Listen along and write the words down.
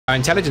Our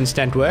intelligence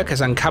network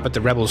has uncovered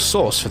the rebels'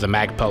 source for the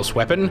Magpulse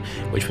weapon,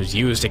 which was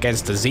used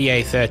against the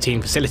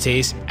ZA-13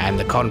 facilities and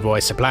the convoy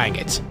supplying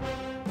it.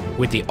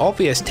 With the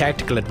obvious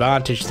tactical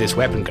advantage this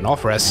weapon can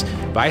offer us,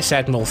 Vice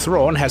Admiral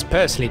Thrawn has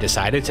personally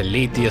decided to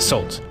lead the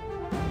assault.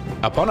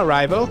 Upon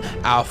arrival,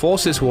 our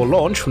forces will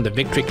launch from the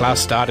Victory-class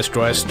Star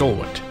Destroyer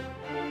Stalwart.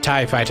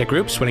 TIE fighter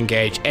groups will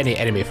engage any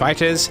enemy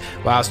fighters,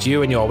 whilst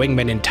you and your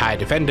wingmen in TIE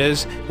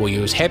defenders will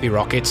use heavy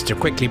rockets to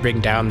quickly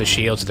bring down the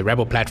shields of the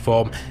rebel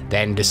platform,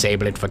 then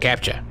disable it for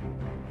capture.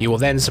 You will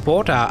then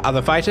support our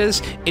other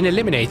fighters in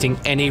eliminating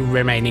any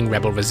remaining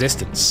rebel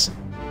resistance.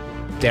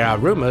 There are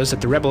rumors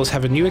that the rebels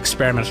have a new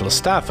experimental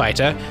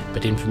starfighter,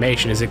 but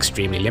information is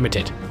extremely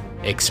limited.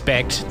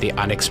 Expect the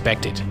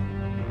unexpected.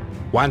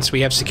 Once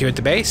we have secured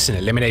the base and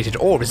eliminated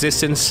all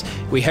resistance,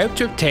 we hope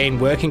to obtain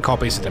working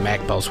copies of the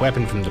Magpulse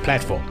weapon from the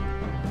platform.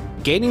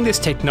 Gaining this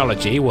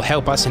technology will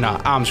help us in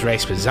our arms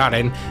race with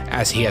Zarin,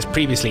 as he has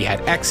previously had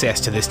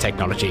access to this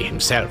technology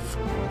himself.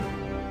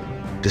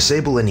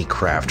 Disable any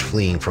craft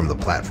fleeing from the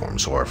platform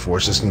so our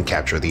forces can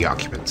capture the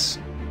occupants.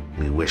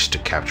 We wish to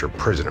capture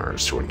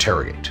prisoners to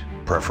interrogate,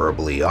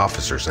 preferably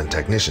officers and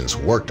technicians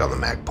who worked on the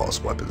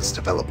Magpulse weapons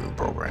development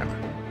program.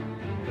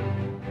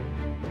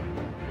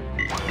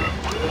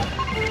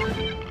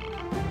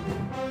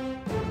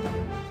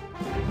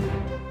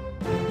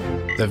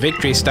 The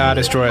Victory Star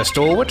Destroyer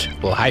Stalwart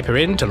will hyper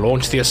in to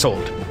launch the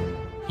assault.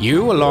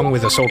 You, along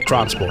with Assault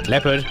Transport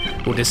Leopard,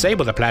 will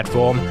disable the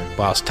platform,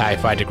 whilst TIE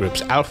Fighter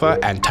Groups Alpha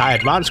and TIE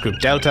Advance Group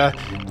Delta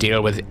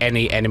deal with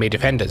any enemy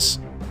defenders.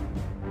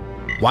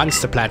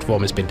 Once the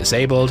platform has been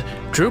disabled,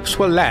 troops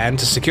will land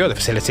to secure the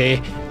facility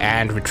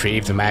and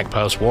retrieve the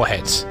Magpulse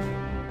warheads.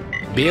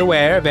 Be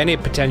aware of any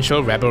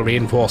potential rebel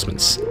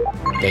reinforcements.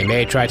 They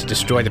may try to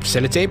destroy the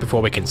facility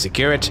before we can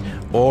secure it,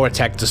 or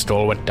attack the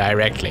Stalwart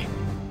directly.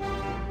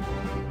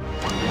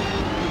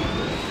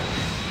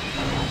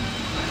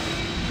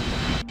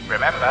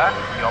 Remember,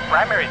 your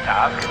primary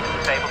task is to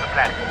disable the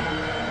platform.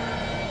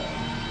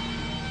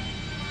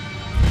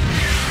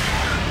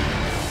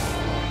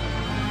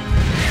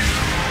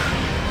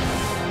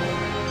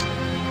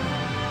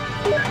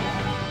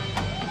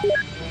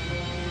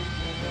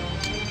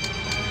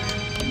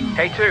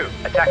 K2,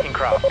 attacking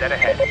craft, dead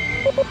ahead.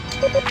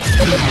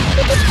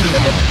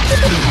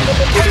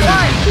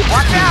 K1,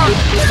 watch out!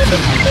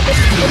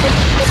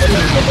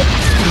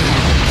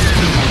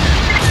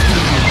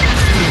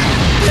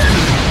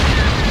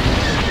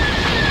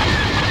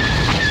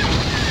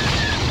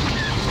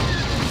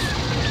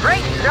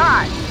 Great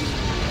shot!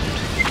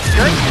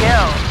 Good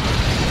kill!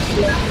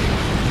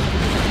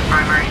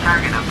 Primary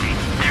target update.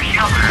 Their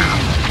shields are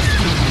out.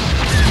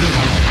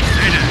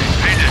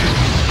 Payday.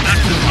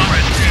 That's the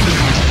forest.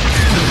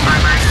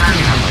 Primary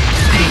target update.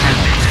 They have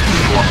been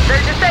disabled.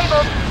 They're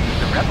disabled!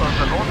 The rebels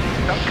are launching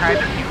some kind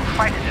of new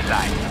fighter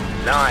design.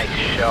 Nice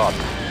shot.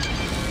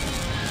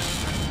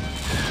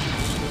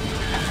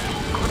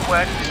 Good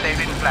work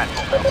disabling the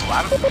platform,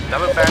 Alpha 1.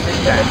 Double bandit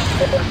down.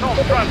 Assault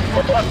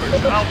Transport Leopard,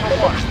 Alpha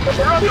 1.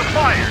 We're under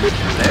fire!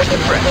 There's the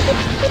press.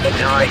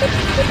 Nice.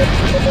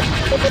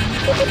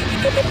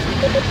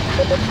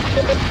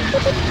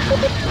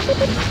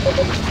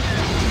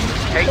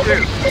 K2,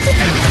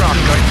 enemy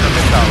craft going to the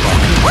missile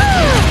lock.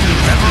 Woo!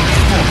 Rebel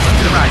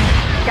reinforcements arriving.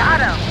 Got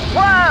him!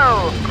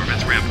 Whoa!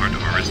 Corvette's Rampart to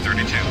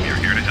RS-32. You're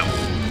here to help.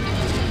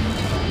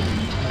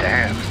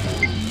 Damn.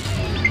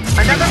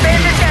 Another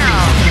bandit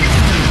down!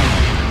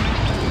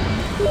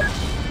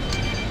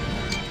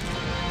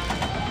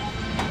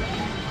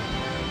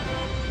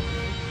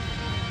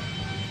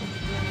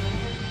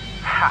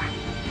 Ha!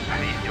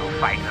 These two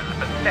fighters are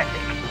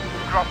pathetic,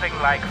 dropping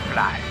like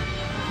flies.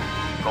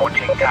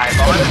 Launching TIE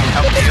bombers to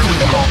help deal with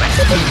the combat.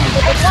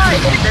 Hey, what?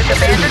 There's a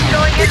bandit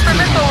going in for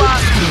missile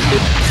lock!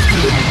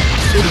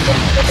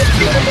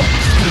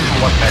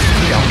 What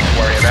message else to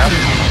worry about?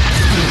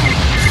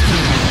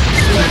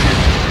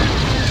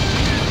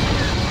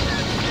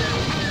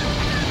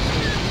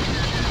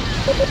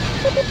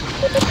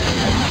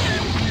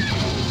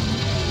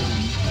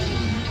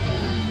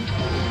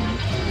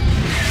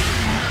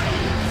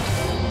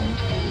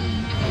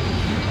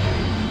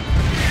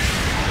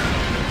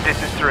 This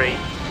is 3.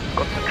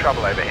 Got some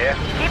trouble over here.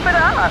 Keep it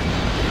up!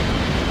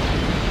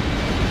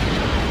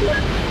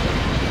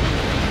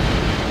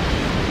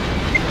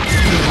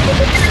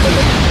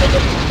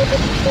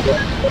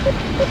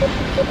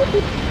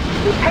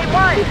 Hey,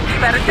 one!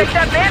 Better take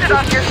that bandit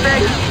off your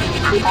stick!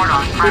 Report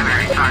on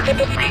primary target.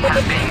 They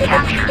have been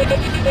captured.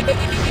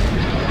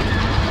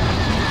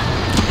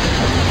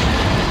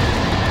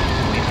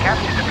 We've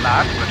captured the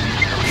plant, but we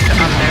still need to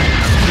unload it.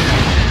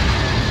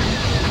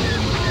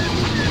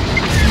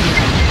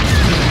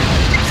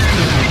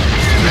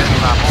 The rest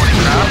of our morning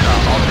rounds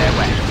are on their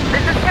way.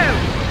 This is 2.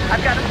 I've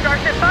got a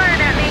starship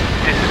firing at me.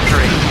 This is 3.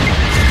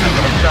 I've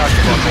got a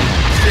starship on me.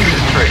 This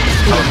is 3.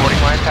 I'm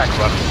aborting my attack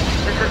run.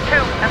 This is 2.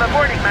 I'm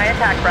aborting my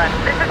attack run.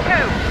 This is 2.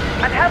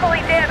 I'm heavily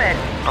damaged.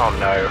 Oh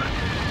no.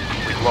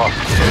 We've lost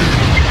 2.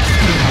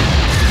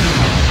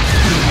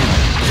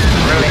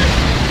 Really?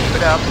 Keep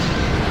it up.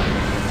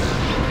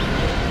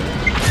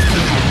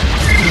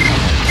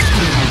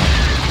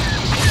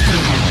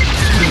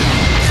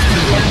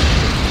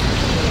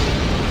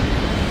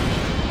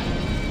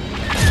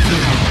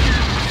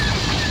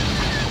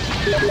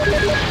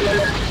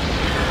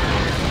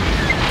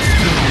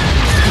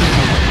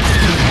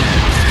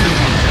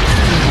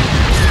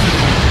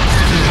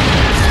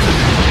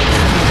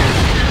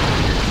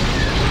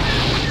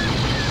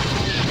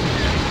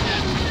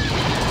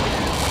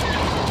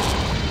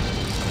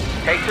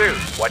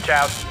 Watch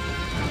out.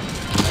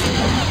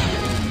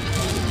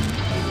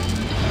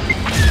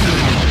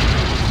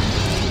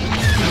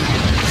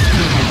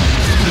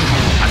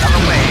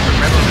 Another wave of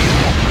rebel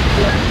reinforcements.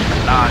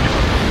 A large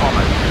group of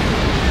bombers.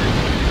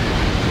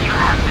 You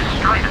have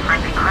destroyed a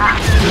friendly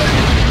craft.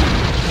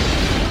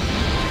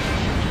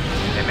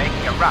 They're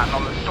making a run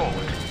on the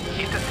sword.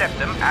 Intercept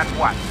them at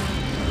once.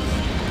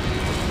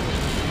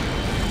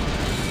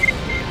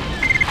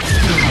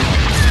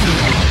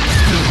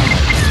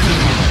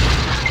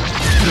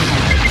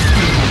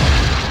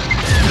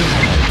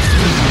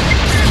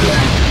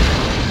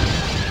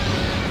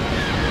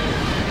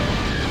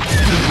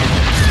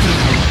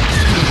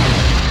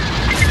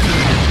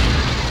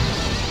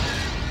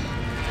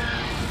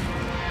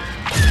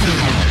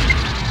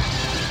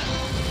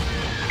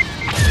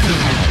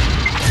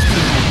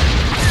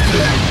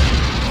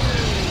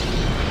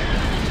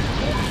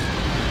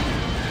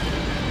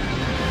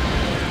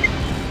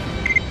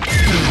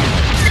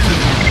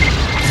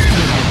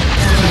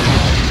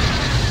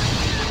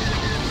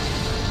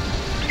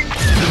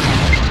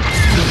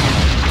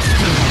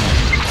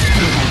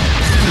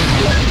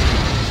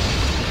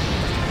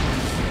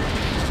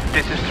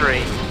 This is 3.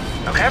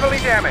 I'm heavily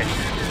damaged.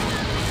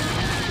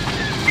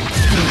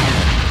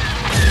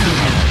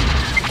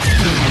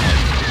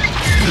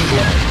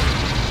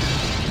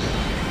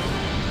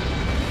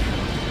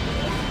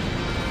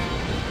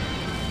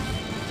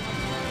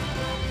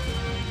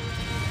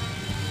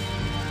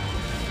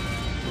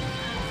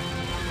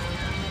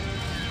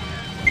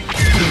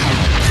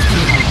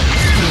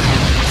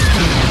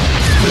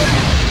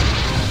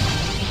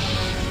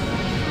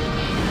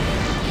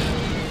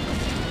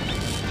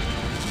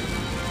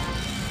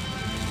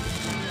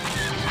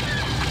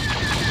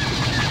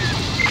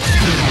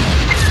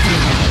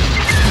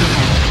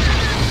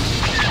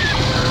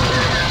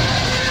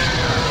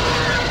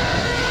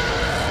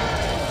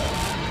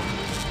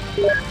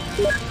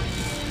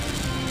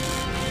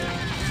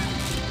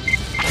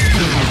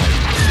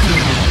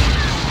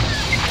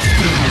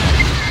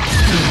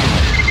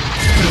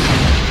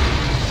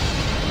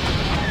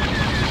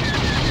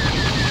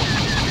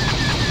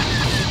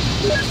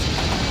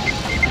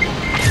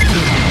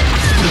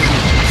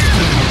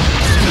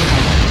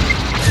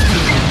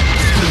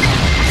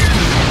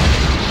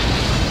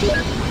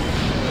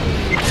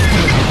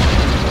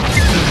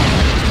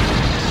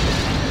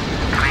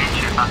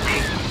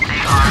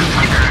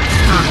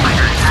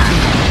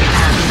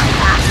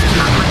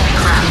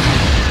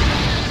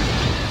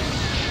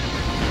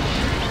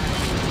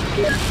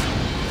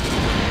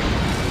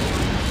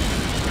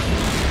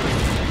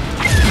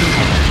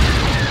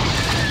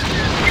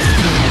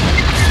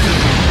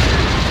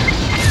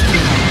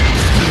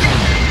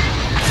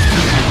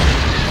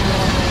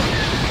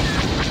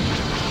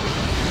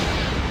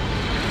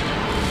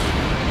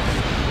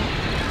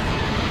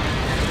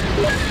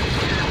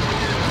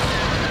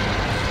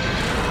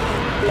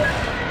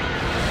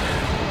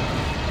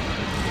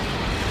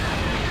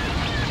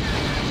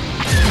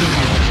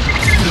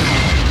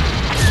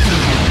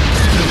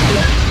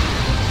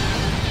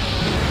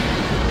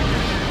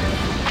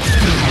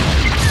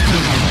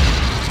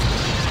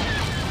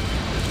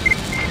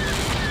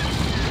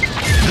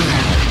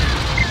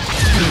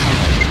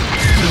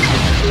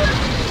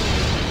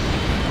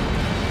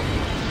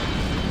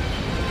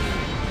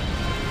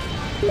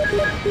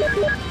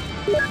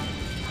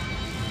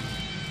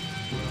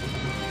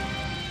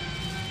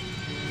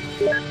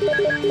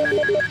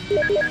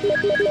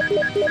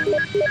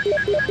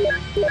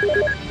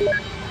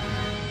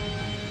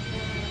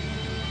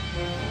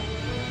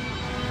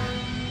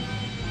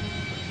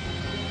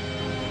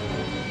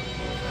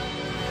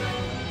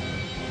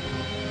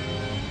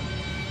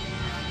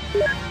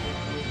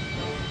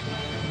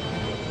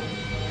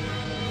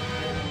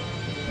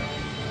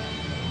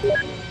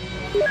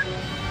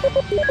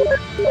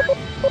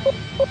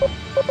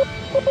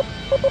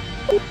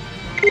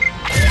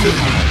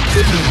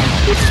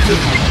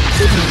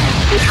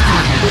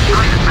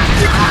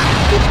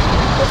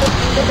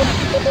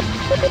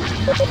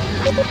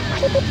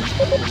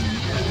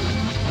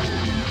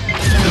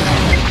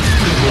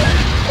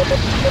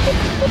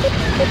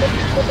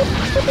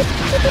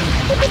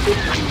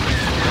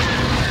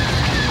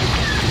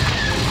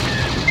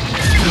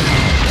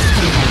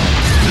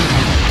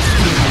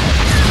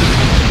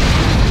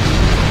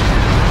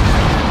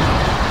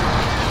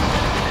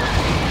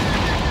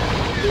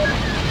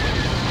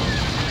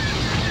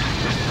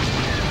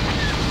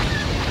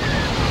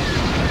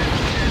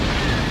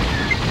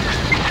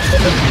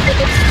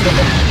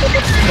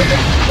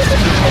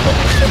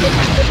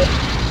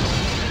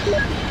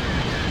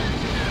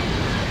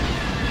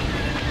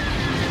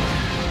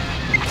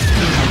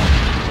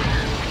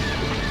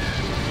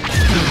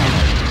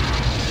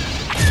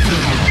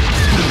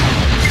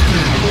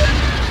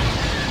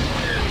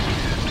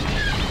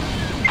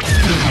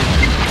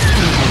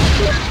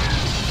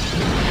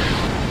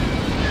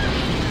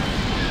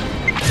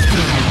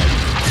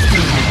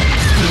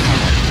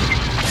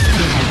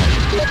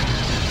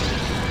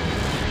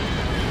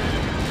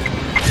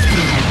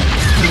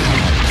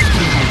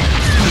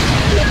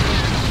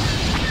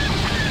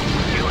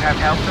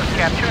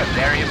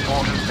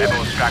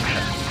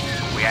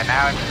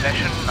 now in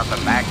possession of the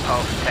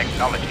Magpulse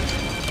technology.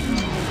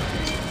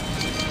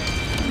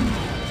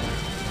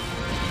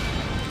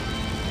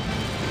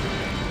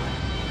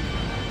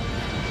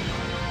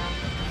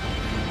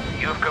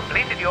 You've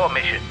completed your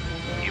mission.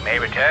 You may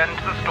return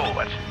to the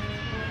stalwart.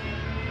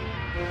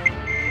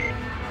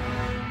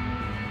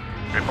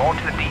 Report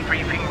to the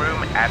debriefing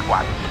room at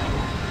once.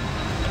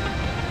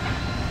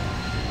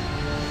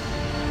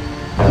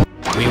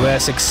 We were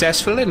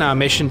successful in our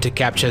mission to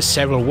capture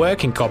several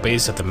working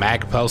copies of the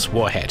Magpulse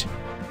warhead.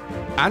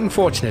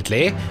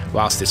 Unfortunately,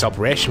 whilst this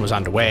operation was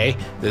underway,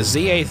 the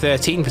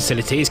ZA-13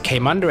 facilities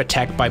came under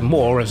attack by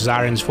more of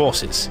Zaren's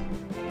forces.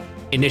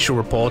 Initial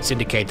reports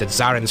indicate that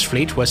Zaren's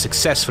fleet was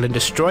successful in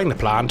destroying the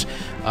plant,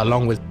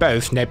 along with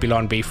both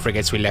Nebulon B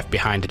frigates we left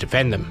behind to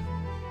defend them.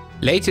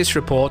 Latest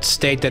reports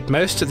state that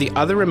most of the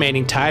other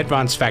remaining TIE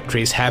Advance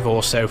factories have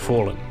also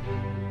fallen.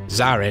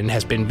 Zaren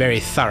has been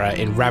very thorough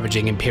in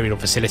ravaging Imperial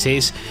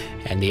facilities,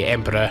 and the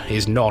Emperor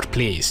is not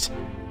pleased.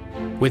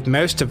 With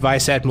most of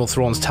Vice Admiral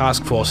Thrawn's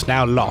task force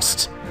now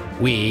lost,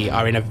 we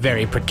are in a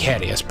very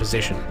precarious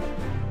position.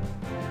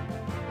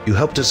 You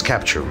helped us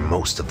capture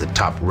most of the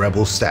top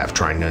rebel staff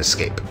trying to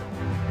escape.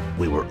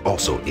 We were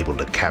also able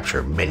to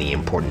capture many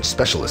important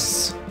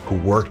specialists who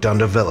worked on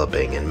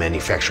developing and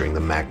manufacturing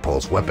the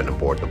Magpulse weapon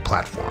aboard the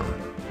platform.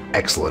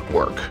 Excellent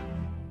work.